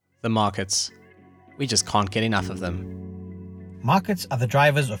the markets. We just can't get enough of them. Markets are the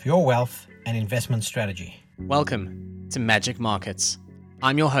drivers of your wealth and investment strategy. Welcome to Magic Markets.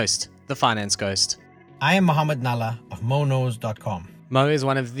 I'm your host, the Finance Ghost. I am Mohammed Nalla of MoKnows.com. Mo is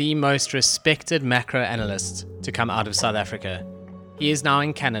one of the most respected macro analysts to come out of South Africa. He is now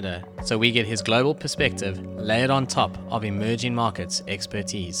in Canada, so we get his global perspective layered on top of emerging markets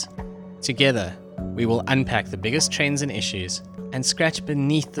expertise. Together, we will unpack the biggest trends and issues and scratch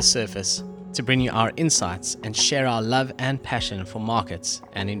beneath the surface to bring you our insights and share our love and passion for markets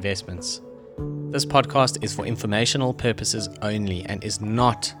and investments. This podcast is for informational purposes only and is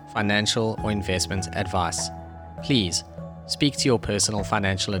not financial or investment advice. Please speak to your personal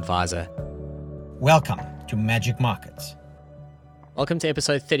financial advisor. Welcome to Magic Markets. Welcome to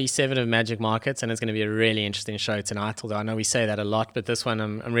episode 37 of Magic Markets, and it's going to be a really interesting show tonight, although I know we say that a lot, but this one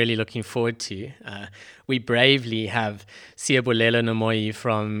I'm really looking forward to. We bravely have Siyabulelo Nomoyi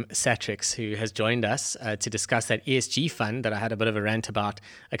from Satrix, who has joined us to discuss that ESG fund that I had a bit of a rant about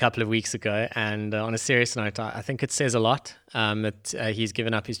a couple of weeks ago. And on a serious note, I think it says a lot that he's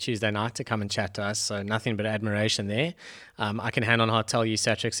given up his Tuesday night to come and chat to us, so nothing but admiration there. I can hand on heart tell you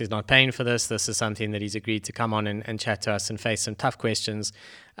Satrix is not paying for this. This is something that he's agreed to come on and chat to us and face some tough questions.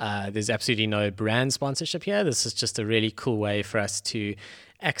 There's absolutely no brand sponsorship here. This is just a really cool way for us to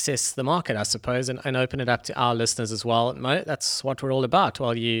access the market, I suppose, and open it up to our listeners as well. Mo, that's what we're all about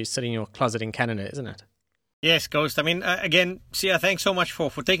while you sit in your closet in Canada, isn't it? Yes, Ghost. I mean, again, Sia, thanks so much for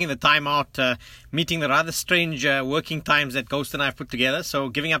taking the time out, meeting the rather strange working times that Ghost and I have put together. So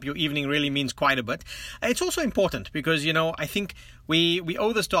giving up your evening really means quite a bit. It's also important because, I think we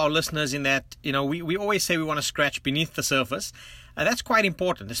owe this to our listeners in that, we always say we want to scratch beneath the surface. That's quite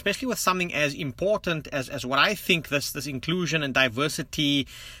important, especially with something as important as what I think this inclusion and diversity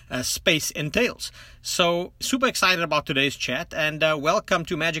space entails. So super excited about today's chat and welcome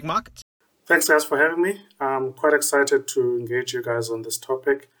to Magic Markets. Thanks, guys, for having me. I'm quite excited to engage you guys on this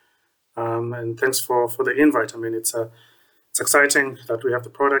topic. And thanks for the invite. I mean, it's exciting that we have the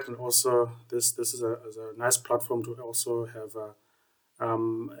product, and also this is a nice platform to also have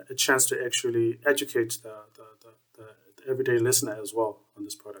a chance to actually educate the everyday listener as well on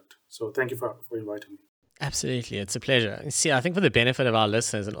this product. So thank you for inviting me. Absolutely. It's a pleasure. See, I think for the benefit of our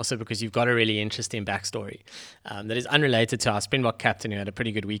listeners, and also because you've got a really interesting backstory that is unrelated to our Springbok captain who had a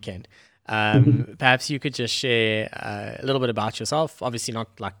pretty good weekend. Perhaps you could just share a little bit about yourself. Obviously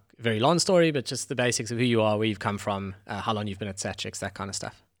not like a very long story, but just the basics of who you are, where you've come from, how long you've been at Satrix, that kind of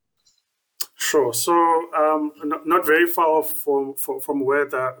stuff. Sure. So not very far off from where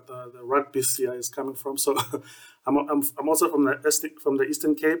the rugby CI is coming from. So I'm also from the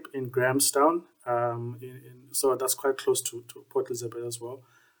Eastern Cape in Grahamstown. So that's quite close to Port Elizabeth as well.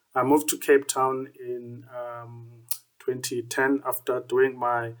 I moved to Cape Town in 2010 after doing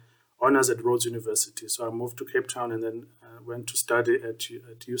my honors at Rhodes University. So I moved to Cape Town and then went to study at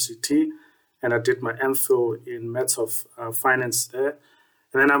UCT, and I did my MPhil in Maths of Finance there.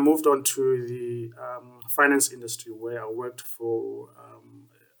 And then I moved on to the finance industry, where I worked for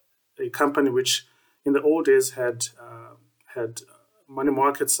a company which in the old days had money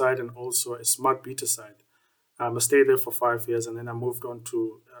market side and also a smart beta side. I stayed there for 5 years, and then I moved on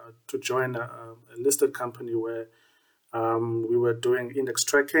to join a listed company where we were doing index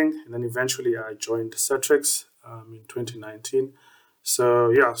tracking, and then eventually I joined Satrix in 2019.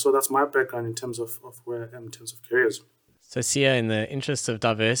 So that's my background in terms of where I am in terms of careers. So Sia, in the interest of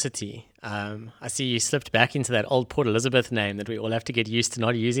diversity, I see you slipped back into that old Port Elizabeth name that we all have to get used to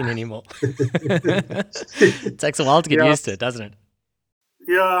not using anymore. It takes a while to get used to it, doesn't it?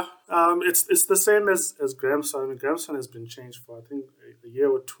 Yeah, it's the same as Grahamstown. I mean, Grahamstown has been changed for I think a year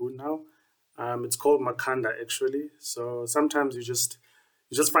or two now. It's called Makhanda actually. So sometimes you just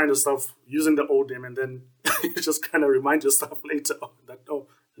find yourself using the old name, and then you just kind of remind yourself later that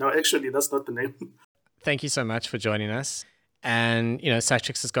no, actually that's not the name. Thank you so much for joining us. And,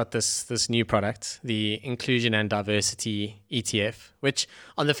 Satrix has got this new product, the Inclusion and Diversity ETF, which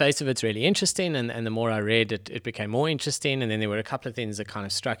on the face of it's really interesting. And the more I read, it became more interesting. And then there were a couple of things that kind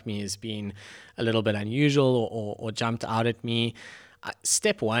of struck me as being a little bit unusual or jumped out at me.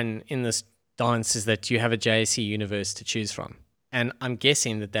 Step one in this dance is that you have a JSE universe to choose from. And I'm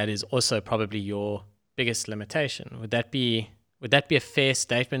guessing that is also probably your biggest limitation. Would that be a fair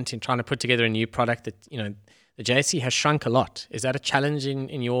statement in trying to put together a new product that, the JSE has shrunk a lot? Is that a challenge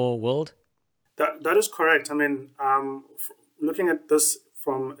in your world? That is correct. I mean, looking at this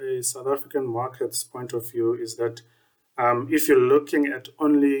from a South African market's point of view is that if you're looking at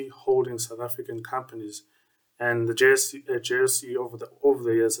only holding South African companies, and the JSE over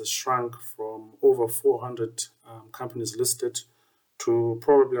the years has shrunk from over 400 companies listed to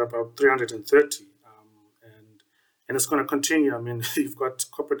probably about 330. And it's going to continue. I mean, you've got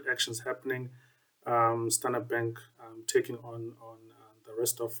corporate actions happening, Standard Bank taking on the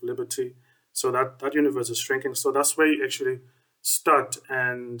rest of Liberty. So that universe is shrinking. So that's where you actually start.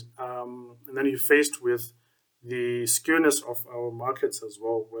 And then you're faced with the skewness of our markets as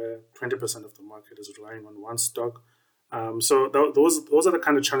well, where 20% of the market is relying on one stock. So those are the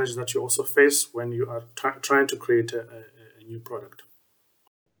kind of challenges that you also face when you are trying to create a new product.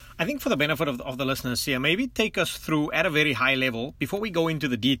 I think for the benefit of the listeners here, maybe take us through at a very high level before we go into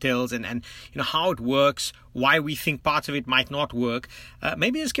the details and how it works, why we think parts of it might not work.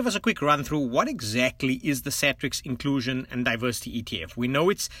 Maybe just give us a quick run through what exactly is the Satrix Inclusion and Diversity ETF. We know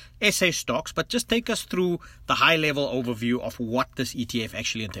it's SA stocks, but just take us through the high level overview of what this ETF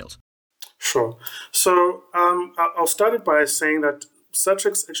actually entails. Sure. So I'll start it by saying that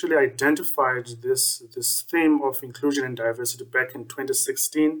Satrix actually identified this theme of inclusion and diversity back in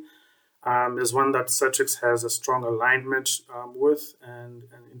 2016. Is one that Satrix has a strong alignment with, and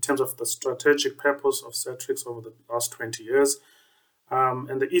in terms of the strategic purpose of Satrix over the last 20 years.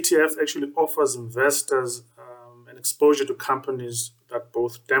 And the ETF actually offers investors an exposure to companies that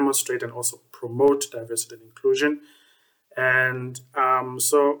both demonstrate and also promote diversity and inclusion. And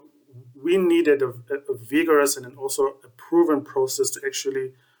so we needed a vigorous and also a proven process to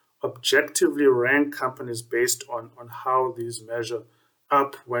actually objectively rank companies based on how these measure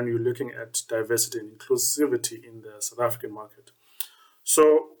up when you're looking at diversity and inclusivity in the South African market.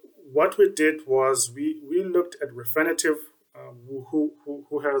 So what we did was we looked at Refinitiv, who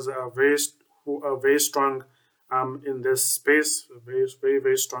are very strong in this space,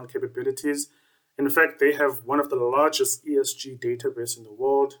 very strong capabilities. In fact, they have one of the largest ESG database in the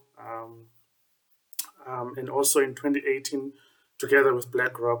world. And also in 2018, together with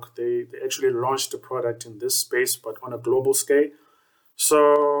BlackRock, they actually launched a product in this space, but on a global scale.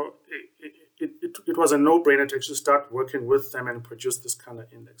 So it was a no-brainer to actually start working with them and produce this kind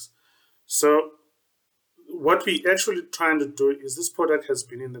of index. So what we actually trying to do is this product has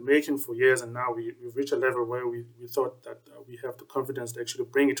been in the making for years, and now we've reached a level where we thought that we have the confidence to actually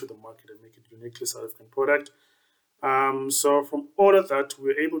bring it to the market and make it uniquely South African product. So from all of that, we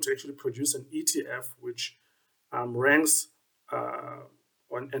were able to actually produce an ETF which ranks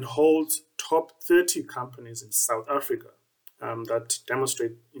and holds top 30 companies in South Africa that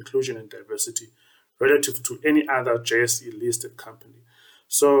demonstrate inclusion and diversity relative to any other JSE listed company.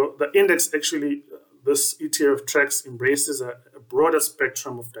 So the index actually, this ETF tracks, embraces a broader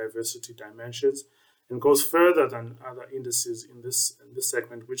spectrum of diversity dimensions and goes further than other indices in this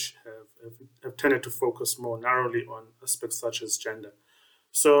segment, which have tended to focus more narrowly on aspects such as gender.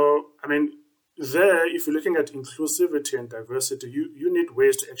 So, I mean, there, if you're looking at inclusivity and diversity, you need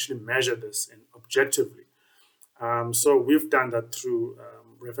ways to actually measure this and objectively. So we've done that through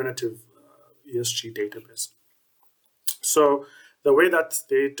Refinitiv ESG database. So the way that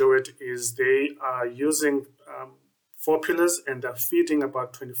they do it is they are using 4 pillars, and they're feeding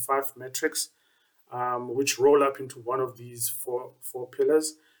about 25 metrics, which roll up into one of these four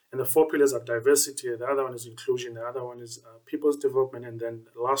pillars. And the 4 pillars are diversity, the other one is inclusion, the other one is people's development, and then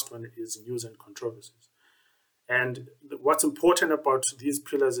the last one is news and controversies. And what's important about these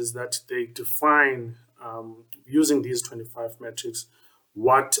pillars is that they define, using these 25 metrics,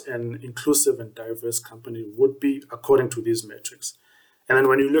 what an inclusive and diverse company would be according to these metrics. And then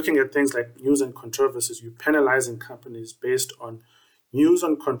when you're looking at things like news and controversies, you're penalizing companies based on news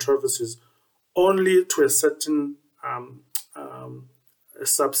and controversies only to a certain a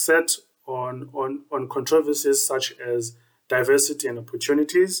subset on controversies such as diversity and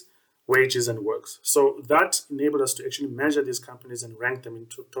opportunities, wages and works. So that enabled us to actually measure these companies and rank them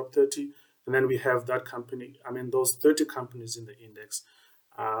into top 30. And then we have that company, those 30 companies in the index.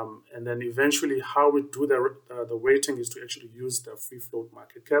 And then eventually how we do the weighting is to actually use the free float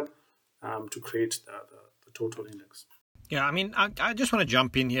market cap to create the total index. Yeah, I just want to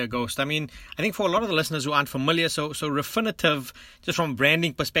jump in here, Ghost. I think for a lot of the listeners who aren't familiar, so Refinitiv, just from a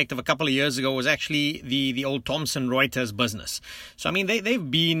branding perspective, a couple of years ago was actually the old Thomson Reuters business. So, they've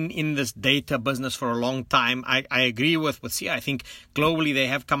been in this data business for a long time. I agree with Sia. I think globally they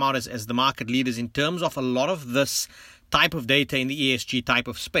have come out as the market leaders in terms of a lot of this type of data in the ESG type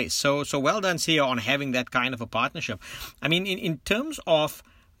of space. So well done, Sia, on having that kind of a partnership. In terms of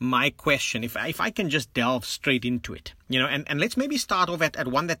my question, if I can just delve straight into it, And let's maybe start off at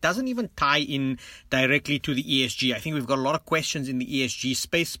one that doesn't even tie in directly to the ESG. I think we've got a lot of questions in the ESG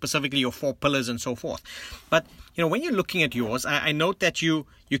space, specifically your 4 pillars and so forth. But, when you're looking at yours, I note that you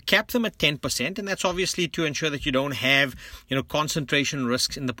cap them at 10%, and that's obviously to ensure that you don't have, concentration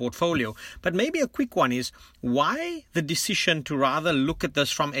risks in the portfolio. But maybe a quick one is, why the decision to rather look at this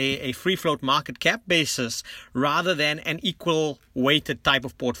from a free float market cap basis rather than an equal weighted type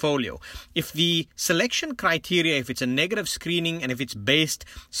of portfolio? If the selection criteria, if it's a negative screening and if it's based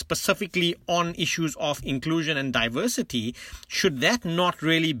specifically on issues of inclusion and diversity, should that not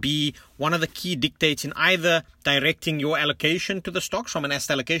really be one of the key dictates in either directing your allocation to the stocks from an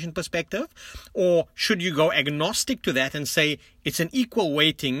asset allocation perspective, or should you go agnostic to that and say it's an equal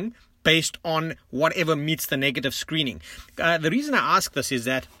weighting based on whatever meets the negative screening? The reason I ask this is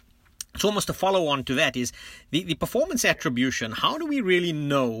that it's almost a follow-on to that is the performance attribution. How do we really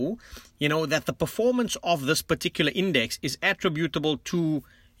know, that the performance of this particular index is attributable to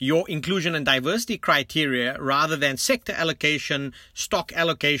your inclusion and diversity criteria rather than sector allocation, stock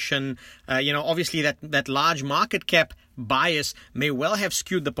allocation? Obviously that large market cap bias may well have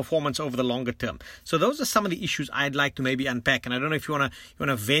skewed the performance over the longer term. So those are some of the issues I'd like to maybe unpack. And I don't know if you want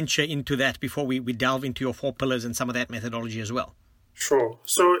to venture into that before we delve into your 4 pillars and some of that methodology as well. Sure.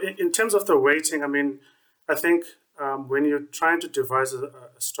 So in terms of the weighting, I think when you're trying to devise a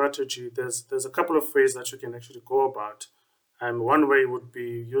strategy, there's a couple of ways that you can actually go about. And one way would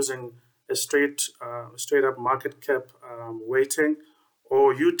be using a straight up market cap weighting,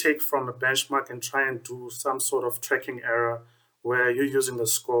 or you take from a benchmark and try and do some sort of tracking error where you're using the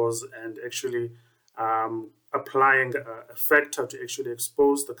scores and actually applying a factor to actually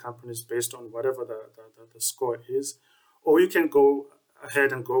expose the companies based on whatever the score is. Or you can go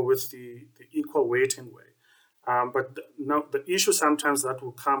ahead and go with the equal weighting way. But now the issue sometimes that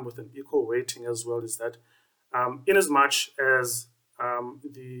will come with an equal weighting as well is that in as much as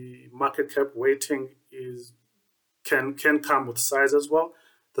the market cap weighting can come with size as well,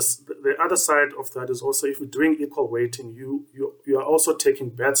 the other side of that is also, if you're doing equal weighting, you are also taking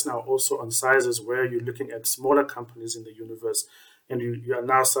bets now also on sizes where you're looking at smaller companies in the universe, and you are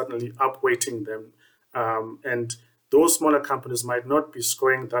now suddenly upweighting them, and those smaller companies might not be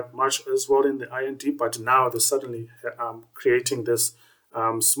scoring that much as well in the IND, but now they're suddenly creating this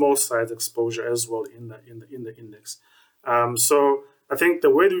small size exposure as well in the index. So I think the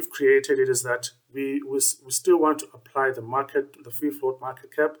way we've created it is that we still want to apply the free float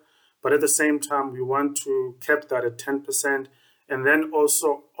market cap, but at the same time we want to cap that at 10%, and then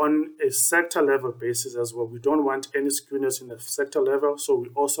also on a sector level basis as well. We don't want any skewness in the sector level, so we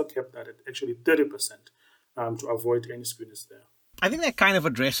also kept that at actually 30%. To avoid any skewness there. I think that kind of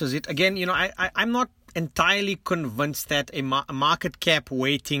addresses it. Again, I'm not entirely convinced that a market cap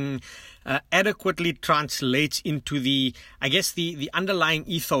weighting adequately translates into the underlying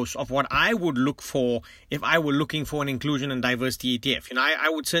ethos of what I would look for if I were looking for an inclusion and diversity ETF. I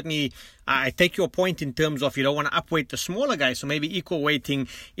would certainly, I take your point in terms of you don't want to upweight the smaller guys, so maybe equal weighting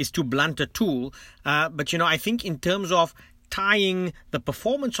is too blunt a tool. But I think in terms of tying the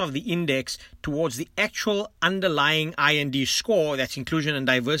performance of the index towards the actual underlying IND score, that's inclusion and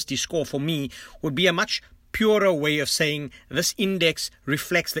diversity score, for me would be a much purer way of saying this index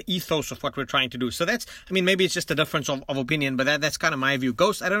reflects the ethos of what we're trying to do. So that's, maybe it's just a difference of opinion, but that's kind of my view.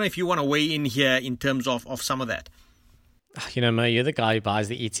 Ghost, I don't know if you want to weigh in here in terms of some of that. Mo, you're the guy who buys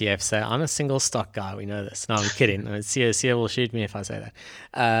the ETF, so I'm a single stock guy. We know this. No, I'm kidding. Sia will shoot me if I say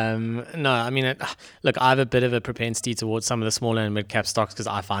that. Look, I have a bit of a propensity towards some of the smaller and mid-cap stocks because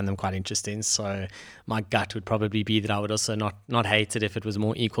I find them quite interesting. So my gut would probably be that I would also not hate it if it was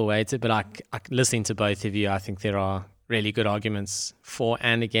more equal weighted. But I listening to both of you, I think there are really good arguments for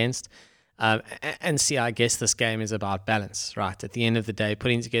and against. And see, I guess this game is about balance, right? At the end of the day,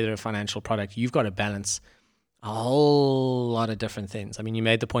 putting together a financial product, you've got to balance a whole lot of different things. You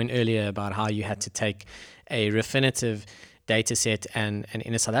made the point earlier about how you had to take a Refinitiv data set and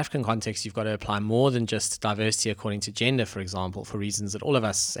in a South African context, you've got to apply more than just diversity according to gender, for example, for reasons that all of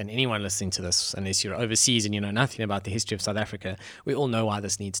us and anyone listening to this, unless you're overseas and you know nothing about the history of South Africa, we all know why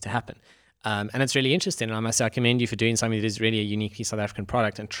this needs to happen. And it's really interesting. And I must say, I commend you for doing something that is really a uniquely South African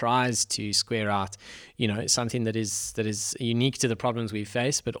product and tries to square out, something that is unique to the problems we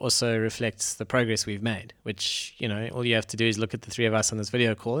face, but also reflects the progress we've made, which, all you have to do is look at the three of us on this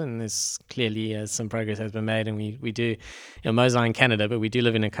video call, and there's clearly some progress has been made. And we do, Mo's in Canada, but we do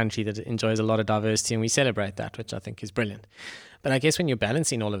live in a country that enjoys a lot of diversity, and we celebrate that, which I think is brilliant. But I guess when you're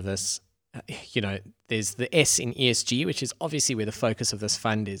balancing all of this, there's the S in ESG, which is obviously where the focus of this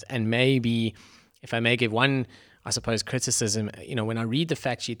fund is. And maybe, if I may give one, I suppose, criticism, when I read the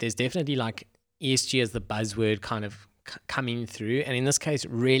fact sheet, there's definitely like ESG as the buzzword kind of coming through. And in this case,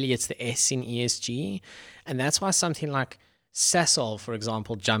 really, it's the S in ESG. And that's why something like Sasol, for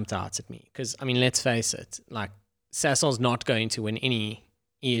example, jumped out at me. Because, I mean, let's face it, like Sasol's not going to win any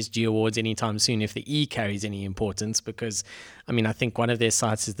ESG awards anytime soon if the E carries any importance, because I mean, I think one of their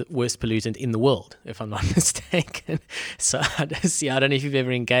sites is the worst pollutant in the world, if I'm not mistaken. So I don't know if you've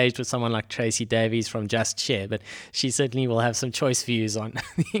ever engaged with someone like Tracy Davies from Just Share, but she certainly will have some choice views on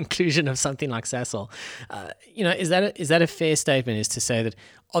the inclusion of something like Sasol. Is that a fair statement, is to say that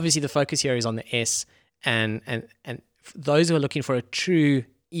obviously the focus here is on the S, and those who are looking for a true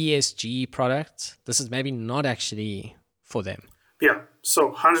ESG product, this is maybe not actually for them. Yeah,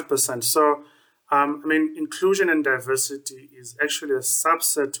 so 100%. So, inclusion and diversity is actually a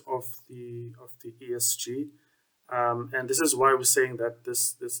subset of the ESG, and this is why we're saying that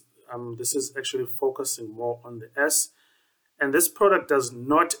this is actually focusing more on the S. And this product does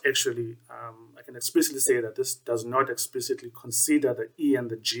not actually, I can explicitly say that this does not explicitly consider the E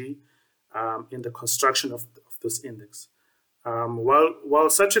and the G in the construction of this index. While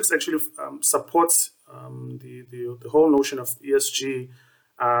Satrix actually supports the whole notion of ESG,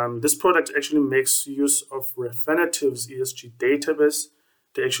 this product actually makes use of Refinitive's ESG database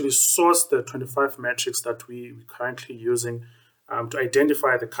to actually source the 25 metrics that we're currently using to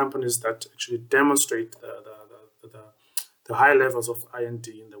identify the companies that actually demonstrate the high levels of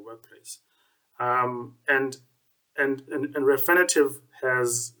I&D in the workplace. And Refinitiv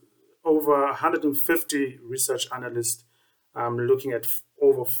has over 150 research analysts looking at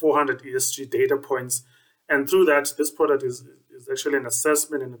over 400 ESG data points. And through that, this product is actually an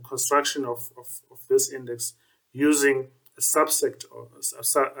assessment and a construction of this index using a subset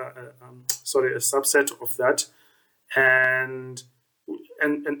of that. And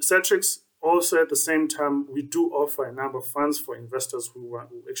Satrix also, at the same time, we do offer a number of funds for investors who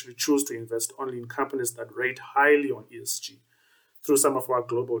actually choose to invest only in companies that rate highly on ESG through some of our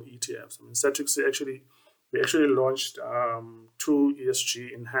global ETFs. Satrix we actually launched 2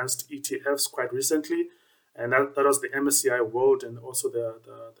 ESG enhanced ETFs quite recently, and that was the MSCI World and also the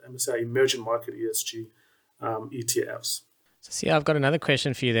MSCI Emerging Market ESG ETFs. So, I've got another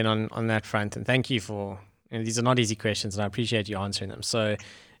question for you then on that front, and thank you for, these are not easy questions, and I appreciate you answering them. So,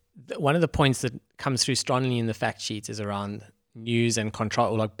 one of the points that comes through strongly in the fact sheet is around news and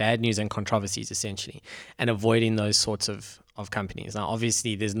bad news and controversies, essentially, and avoiding those sorts of companies. Now,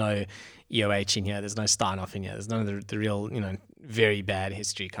 obviously, there's no EOH in here, there's no Steinhoff in here, there's none of the real, very bad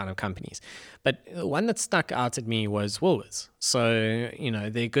history kind of companies. But the one that stuck out at me was Woolworths. So,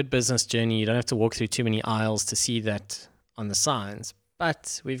 their good business journey, you don't have to walk through too many aisles to see that on the signs.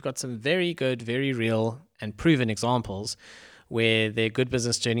 But we've got some very good, very real and proven examples where their good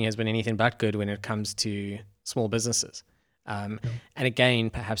business journey has been anything but good when it comes to small businesses. And again,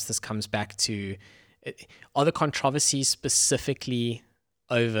 perhaps this comes back to, are the controversies specifically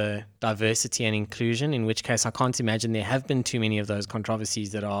over diversity and inclusion, in which case I can't imagine there have been too many of those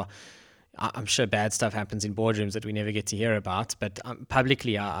controversies that are, I'm sure bad stuff happens in boardrooms that we never get to hear about, but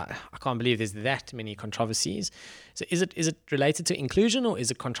publicly I can't believe there's that many controversies. So is it related to inclusion, or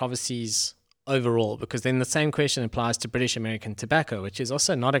is it controversies overall? Because then the same question applies to British American Tobacco, which is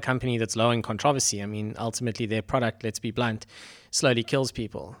also not a company that's low in controversy. I mean, ultimately their product, let's be blunt, slowly kills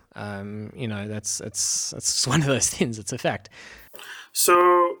people. That's one of those things. It's a fact.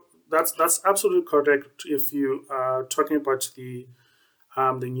 So that's absolutely correct. If you are talking about the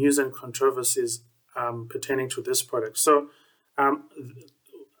news and controversies pertaining to this product. So, out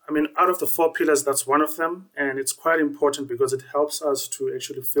of the 4 pillars, that's one of them, and it's quite important because it helps us to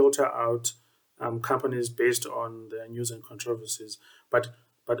actually filter out companies based on their news and controversies, but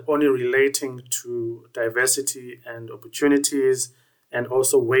only relating to diversity and opportunities, and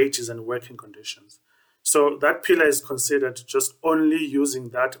also wages and working conditions. So that pillar is considered just only using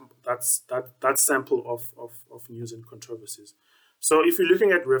that sample of news and controversies. So if you're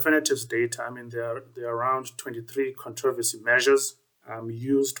looking at Refinitive's data, there are around 23 controversy measures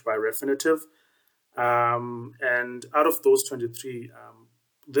used by Refinitiv, and out of those 23.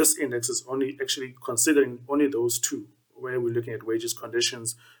 This index is only actually considering only those 2, where we're looking at wages,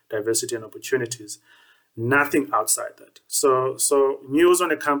 conditions, diversity, and opportunities. Nothing outside that. So news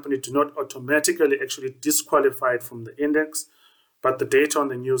on a company do not automatically actually disqualify it from the index, but the data on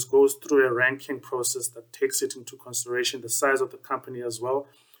the news goes through a ranking process that takes it into consideration the size of the company as well,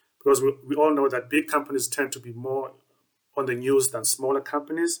 because we all know that big companies tend to be more on the news than smaller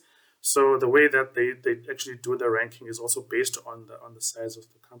companies. So the way that they actually do the ranking is also based on the size of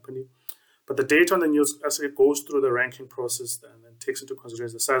the company. But the data on the news actually goes through the ranking process and then takes into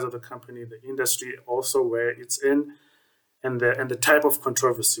consideration the size of the company, the industry, also where it's in. and the type of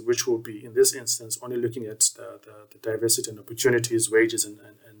controversy, which will be in this instance only looking at the diversity and opportunities, wages,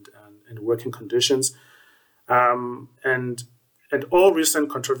 and working conditions, and all recent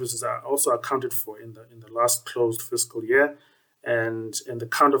controversies are also accounted for in the last closed fiscal year, and the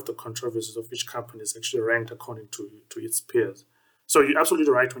count of the controversies of each company is actually ranked according to its peers. So you're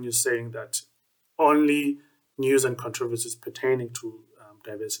absolutely right when you're saying that only news and controversies pertaining to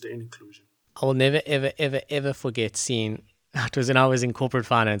diversity and inclusion. I will never, ever, ever, ever forget seeing, it was when I was in corporate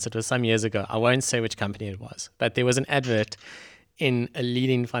finance, it was some years ago. I won't say which company it was, but there was an advert in a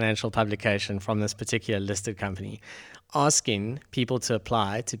leading financial publication from this particular listed company asking people to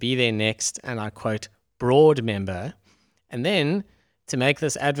apply to be their next, and I quote, board member. And then to make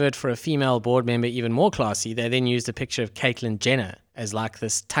this advert for a female board member even more classy, they then used a picture of Caitlyn Jenner as like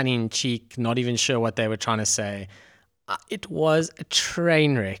this tongue-in-cheek, not even sure what they were trying to say. It was a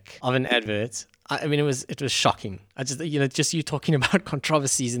train wreck of an advert. I mean, it was shocking. Just you talking about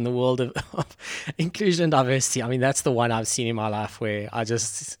controversies in the world of inclusion and diversity. I mean, that's the one I've seen in my life where you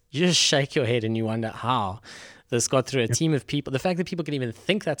just shake your head and you wonder how this got through a team of people. The fact that people can even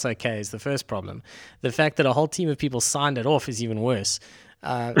think that's okay is the first problem. The fact that a whole team of people signed it off is even worse.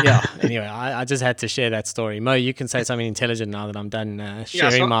 Anyway, I just had to share that story. Mo, you can say something intelligent now that I'm done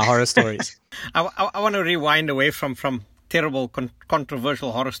sharing my horror stories. I want to rewind away from terrible,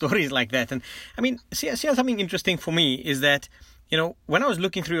 controversial horror stories like that. And I mean, see something interesting for me is that, when I was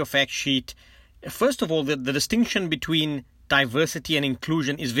looking through your fact sheet, first of all, the distinction between diversity and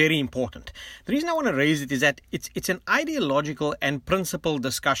inclusion is very important. The reason I want to raise it is that it's an ideological and principle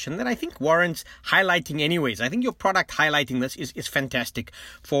discussion that I think warrants highlighting anyways. I think your product highlighting this is fantastic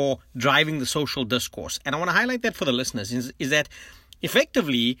for driving the social discourse. And I want to highlight that for the listeners is that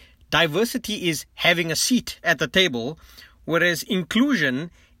effectively diversity is having a seat at the table, whereas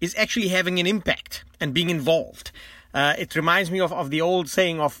inclusion is actually having an impact and being involved. It reminds me of the old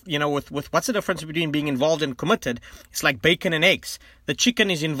saying of, with what's the difference between being involved and committed? It's like bacon and eggs. The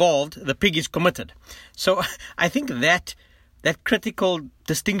chicken is involved, the pig is committed. So I think that critical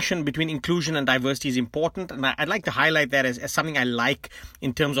distinction between inclusion and diversity is important. And I'd like to highlight that as something I like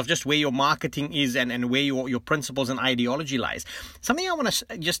in terms of just where your marketing is and where your principles and ideology lies. Something I want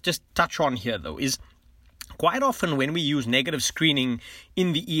to just touch on here, though, is quite often when we use negative screening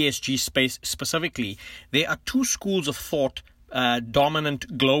in the ESG space specifically, there are two schools of thought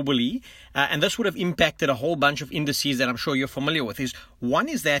dominant globally, and this would have impacted a whole bunch of indices that I'm sure you're familiar with. One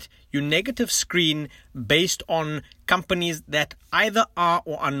is that you negative screen based on companies that either are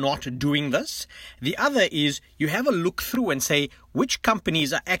or are not doing this. The other is you have a look through and say which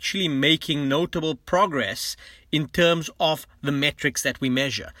companies are actually making notable progress in terms of the metrics that we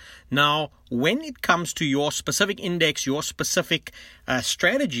measure. Now, when it comes to your specific index, your specific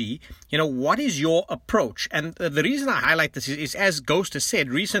strategy, what is your approach? And the reason I highlight this is as Ghost has said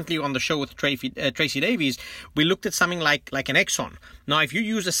recently on the show with Tracy Davies, we looked at something like an Exxon. Now, if you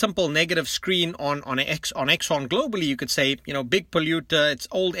use a simple negative screen on Exxon globally, you could say, big polluter, it's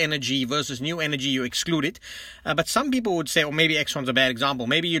old energy versus new energy, you exclude it. But some people would say, or maybe Exxon's a bad example,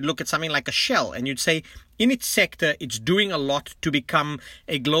 maybe you'd look at something like a Shell and you'd say, in its sector, it's doing a lot to become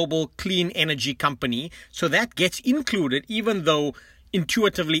a global clean energy company. So that gets included, even though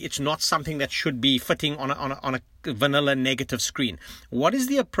intuitively it's not something that should be fitting on a vanilla negative screen. What is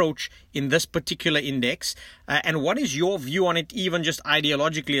the approach in this particular index? And what is your view on it, even just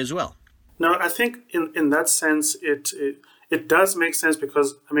ideologically as well? No, I think in that sense, it does make sense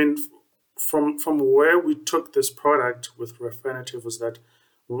because, I mean, from where we took this product with Refinitiv was that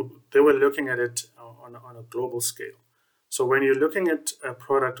they were looking at it on a global scale. So when you're looking at a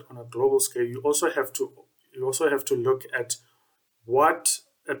product on a global scale, you also have to look at what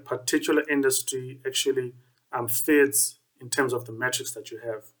a particular industry actually feeds in terms of the metrics that you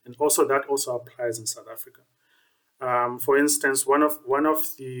have, and also that also applies in South Africa. For instance, one of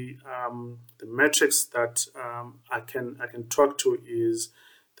the metrics that I can talk to is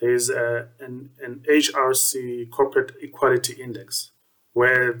there is an HRC Corporate Equality Index,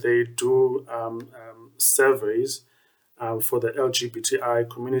 where they do surveys for the LGBTI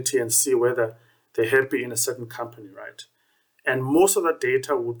community and see whether they're happy in a certain company, right? And most of that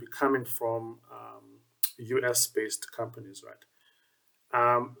data would be coming from US-based companies, right?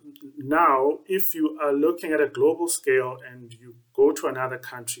 Now, if you are looking at a global scale and you go to another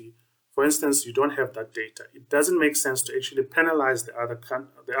country, for instance, you don't have that data, it doesn't make sense to actually penalize the other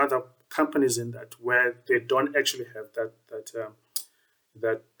companies in that where they don't actually have that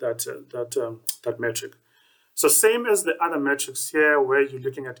metric. So same as the other metrics here, where you're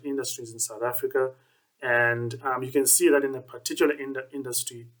looking at industries in South Africa, And you can see that in a particular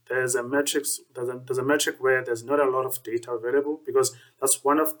industry, there's a metric where there's not a lot of data available, because that's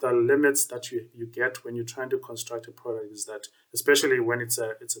one of the limits that you get when you're trying to construct a product, is that, especially when it's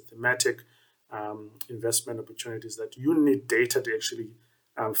a thematic investment opportunities, that you need data to actually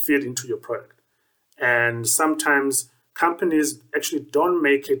feed into your product. And sometimes companies actually don't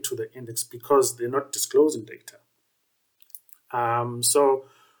make it to the index because they're not disclosing data. So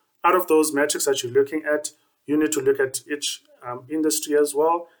out of those metrics that you're looking at, you need to look at each industry as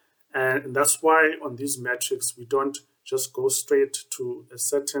well. And that's why on these metrics, we don't just go straight to a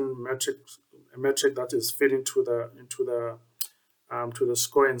certain metric, a metric that is fit into the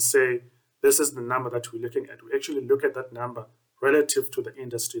score and say, this is the number that we're looking at. We actually look at that number relative to the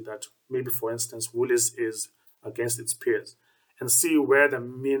industry that maybe, for instance, Woolies is against its peers, and see where the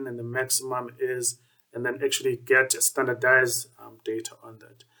mean and the maximum is, and then actually get a standardized data on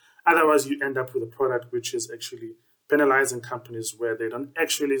that. Otherwise, you end up with a product which is actually penalizing companies where they don't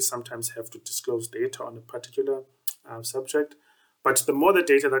actually sometimes have to disclose data on a particular subject. But the more the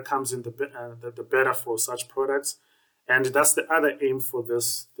data that comes in, the better for such products. And that's the other aim for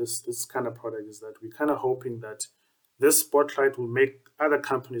this kind of product, is that we're kind of hoping that this spotlight will make other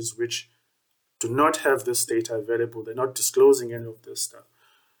companies which do not have this data available, they're not disclosing any of this stuff,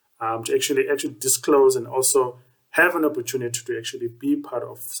 to actually disclose and also have an opportunity to actually be part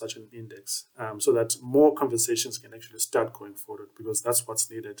of such an index, so that more conversations can actually start going forward, because that's what's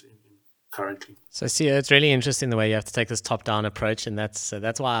needed currently. So, Sia, it's really interesting the way you have to take this top-down approach, and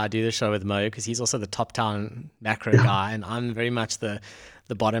that's why I do the show with Mo, because he's also the top-down macro guy, and I'm very much the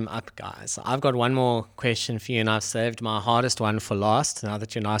bottom-up guy. So I've got one more question for you, and I've saved my hardest one for last, now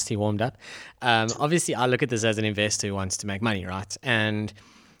that you're nicely warmed up. Obviously, I look at this as an investor who wants to make money, right? And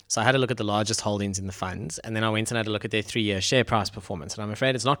so I had a look at the largest holdings in the funds, and then I went and had a look at their 3-year share price performance, and I'm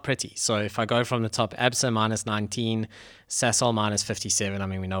afraid it's not pretty. So if I go from the top, Absa minus 19, Sasol minus 57, I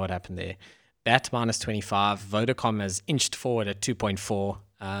mean, we know what happened there. BAT minus 25, Vodacom has inched forward at 2.4,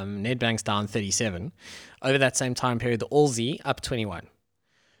 Nedbank's down 37. Over that same time period, the Aussie up 21.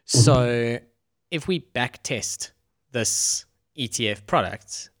 So if we back test this ETF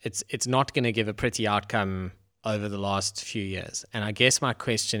product, it's not going to give a pretty outcome over the last few years. And I guess my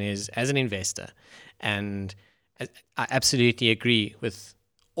question is, as an investor, and I absolutely agree with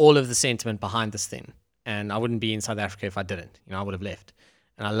all of the sentiment behind this thing, and I wouldn't be in South Africa if I didn't, I would have left.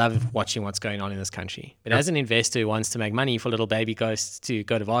 And I love watching what's going on in this country. But as an investor who wants to make money for little baby ghosts to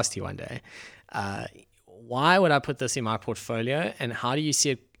go to varsity one day, why would I put this in my portfolio? And how do you see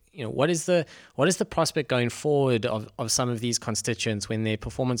it? What is the prospect going forward of some of these constituents when their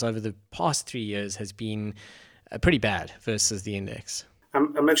performance over the past 3 years has been pretty bad versus the index?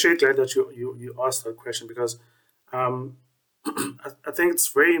 I'm actually glad that you asked that question, because I think it's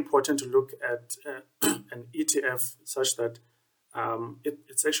very important to look at an ETF such that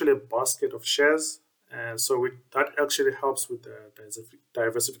it's actually a basket of shares. So that actually helps with the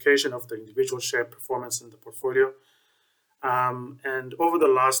diversification of the individual share performance in the portfolio. And over the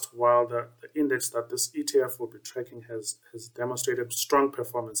last while, the index that this ETF will be tracking has demonstrated strong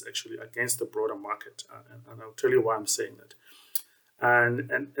performance actually against the broader market. And I'll tell you why I'm saying that.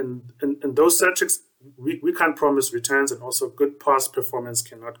 And those metrics, we can't promise returns, and also good past performance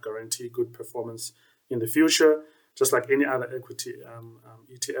cannot guarantee good performance in the future, just like any other equity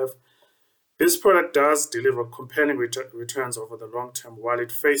ETF. This product does deliver compelling returns over the long term, while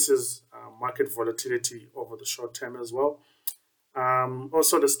it faces market volatility over the short term as well.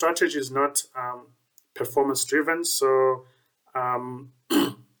 Also, the strategy is not performance driven. So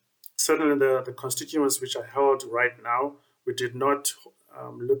certainly the constituents which are held right now, we did not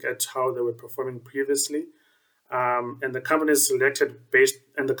look at how they were performing previously. And the companies selected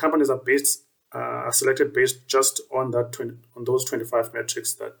are selected based just on those 25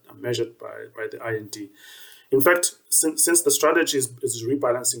 metrics that are measured by the IND. In fact, since the strategy is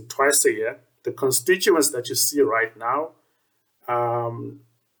rebalancing twice a year, the constituents that you see right now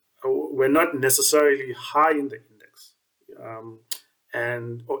were not necessarily high in the index,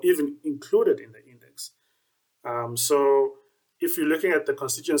 or even included in the index. So if you're looking at the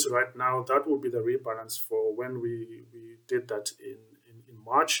constituents right now, that will be the rebalance for when we did that in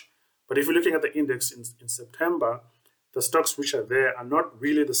March. But if you're looking at the index in September, the stocks which are there are not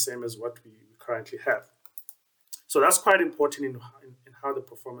really the same as what we currently have. So that's quite important in how the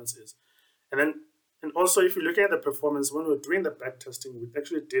performance is. And also, if you're looking at the performance, when we were doing the back testing, we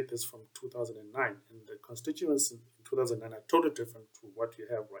actually did this from 2009. And the constituents in 2009 are totally different to what you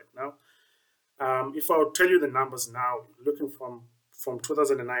have right now. If I would tell you the numbers now, looking from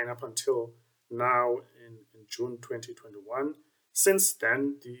 2009 up until now in June 2021, Since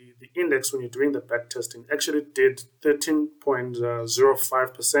then, the index, when you're doing the back testing, actually did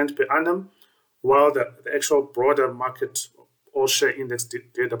 13.05% per annum, while the actual broader market all share index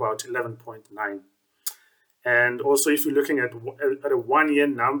did about 11.9. And also, if you're looking at a 1 year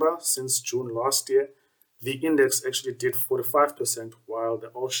number since June last year, the index actually did 45%, while the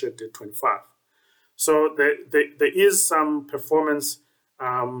all share did 25%. So there is some performance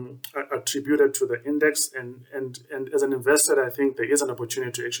attributed to the index, and as an investor, I think there is an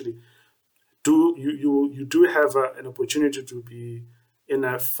opportunity to actually you do have an opportunity to be in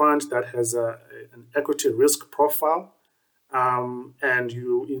a fund that has an equity risk profile, and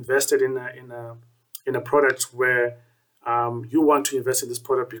you invested in a product where you want to invest in this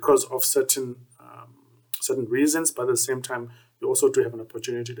product because of certain reasons, but at the same time, you also do have an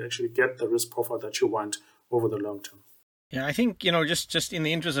opportunity to actually get the risk profile that you want over the long term. Yeah, I think, just in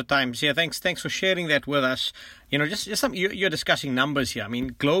the interest of time, yeah, thanks for sharing that with us. Just some, you're discussing numbers here. I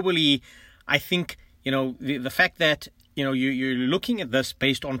mean, globally, I think, the fact that, you're looking at this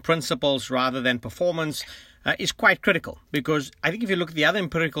based on principles rather than performance is quite critical, because I think if you look at the other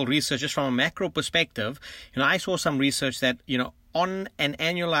empirical research, just from a macro perspective, I saw some research that, on an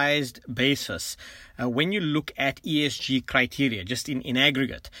annualized basis, when you look at ESG criteria, just in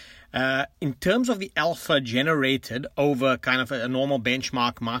aggregate, in terms of the alpha generated over kind of a normal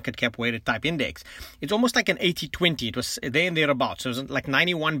benchmark market cap weighted type index, it's almost like an 80-20. It was there and thereabouts. So it was like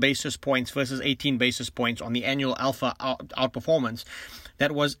 91 basis points versus 18 basis points on the annual alpha outperformance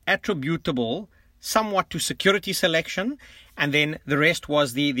that was attributable somewhat to security selection, and then the rest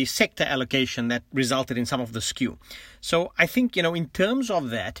was the sector allocation that resulted in some of the skew. So I think, in terms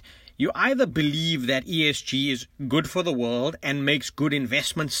of that, you either believe that ESG is good for the world and makes good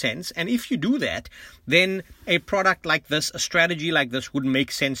investment sense, and if you do that, then a product like this, a strategy like this would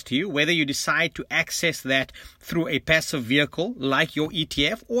make sense to you, whether you decide to access that through a passive vehicle like your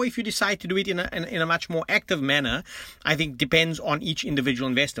ETF, or if you decide to do it in a much more active manner, I think depends on each individual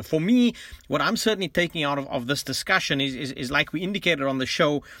investor. For me, what I'm certainly taking out of this discussion is like we indicated on the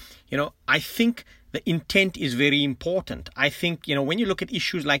show, I think the intent is very important. I think, when you look at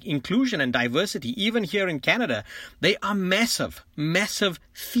issues like inclusion and diversity, even here in Canada, they are massive, massive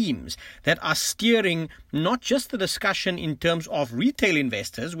themes that are steering not just the discussion in terms of retail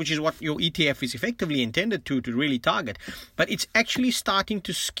investors, which is what your ETF is effectively intended to really target, but it's actually starting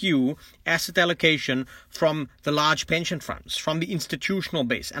to skew asset allocation from the large pension funds, from the institutional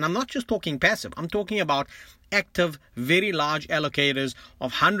base. And I'm not just talking passive, I'm talking about active, very large allocators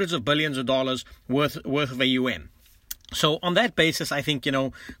of hundreds of billions of dollars worth of AUM. So on that basis, I think,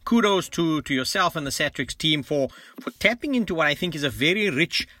 kudos to yourself and the Satrix team for tapping into what I think is a very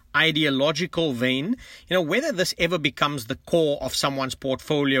rich ideological vein. Whether this ever becomes the core of someone's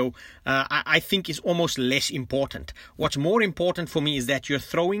portfolio, I think is almost less important. What's more important for me is that you're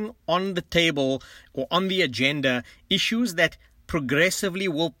throwing on the table or on the agenda issues that progressively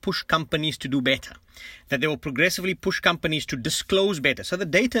will push companies to do better, that they will progressively push companies to disclose better. So the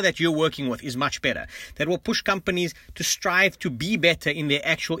data that you're working with is much better. That will push companies to strive to be better in their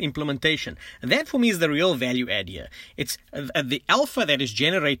actual implementation. And that for me is the real value add here. It's the alpha that is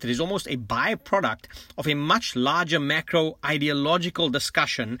generated is almost a byproduct of a much larger macro ideological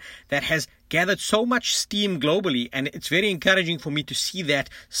discussion that has gathered so much steam globally, and it's very encouraging for me to see that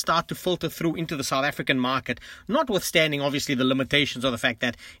start to filter through into the South African market, notwithstanding obviously the limitations of the fact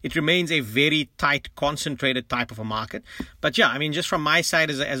that it remains a very tight, concentrated type of a market. But yeah, I mean, just from my side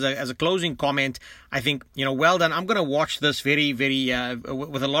as a closing comment, I think, well done. I'm going to watch this very, very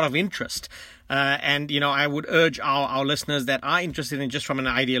with a lot of interest. And I would urge our listeners that are interested in just from an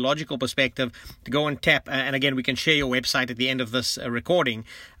ideological perspective to go and tap, and again, we can share your website at the end of this recording,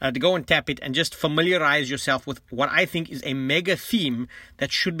 to go and tap it and just familiarize yourself with what I think is a mega theme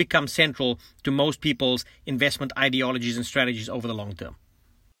that should become central to most people's investment ideologies and strategies over the long term.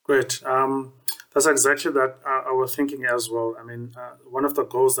 Great. That's exactly that I was thinking as well. I mean, one of the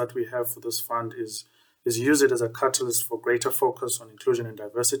goals that we have for this fund is use it as a catalyst for greater focus on inclusion and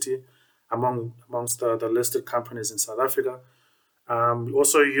diversity amongst the listed companies in South Africa. We're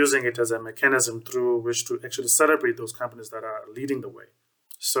also using it as a mechanism through which to actually celebrate those companies that are leading the way.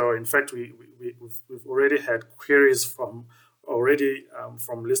 So in fact, we've already had queries from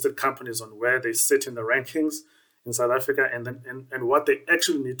listed companies on where they sit in the rankings in South Africa, and what they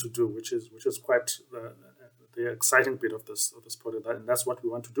actually need to do, which is quite the exciting bit of this product, and that's what we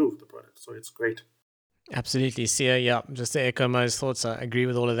want to do with the product. So it's great. Absolutely. Sia, yeah, just to echo Mo's thoughts, I agree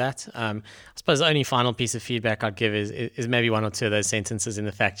with all of that. I suppose the only final piece of feedback I'd give is maybe one or two of those sentences in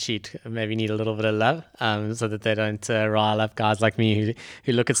the fact sheet maybe need a little bit of love, so that they don't rile up guys like me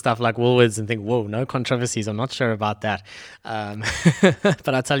who look at stuff like Woolworths and think, whoa, no controversies, I'm not sure about that.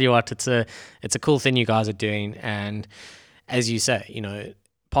 But I tell you what, it's a cool thing you guys are doing. And as you say,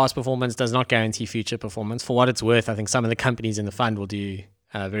 past performance does not guarantee future performance. For what it's worth, I think some of the companies in the fund will do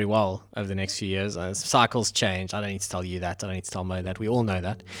very well over the next few years. Cycles change. I don't need to tell you that. I don't need to tell Mo that. We all know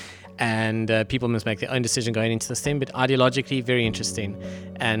that. And people must make their own decision going into this thing. But ideologically, very interesting.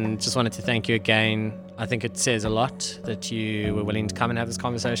 And just wanted to thank you again. I think it says a lot that you were willing to come and have this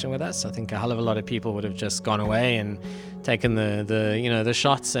conversation with us. I think a hell of a lot of people would have just gone away and taken the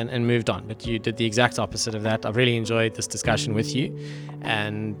shots and moved on. But you did the exact opposite of that. I've really enjoyed this discussion with you.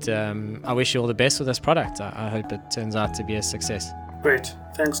 And I wish you all the best with this product. I hope it turns out to be a success. Great.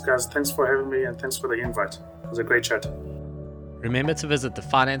 Thanks, guys. Thanks for having me, and thanks for the invite. It was a great chat. Remember to visit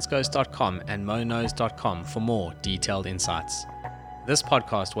thefinanceghost.com and monos.com for more detailed insights. This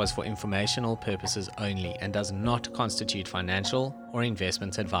podcast was for informational purposes only and does not constitute financial or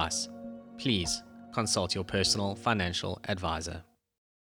investment advice. Please consult your personal financial advisor.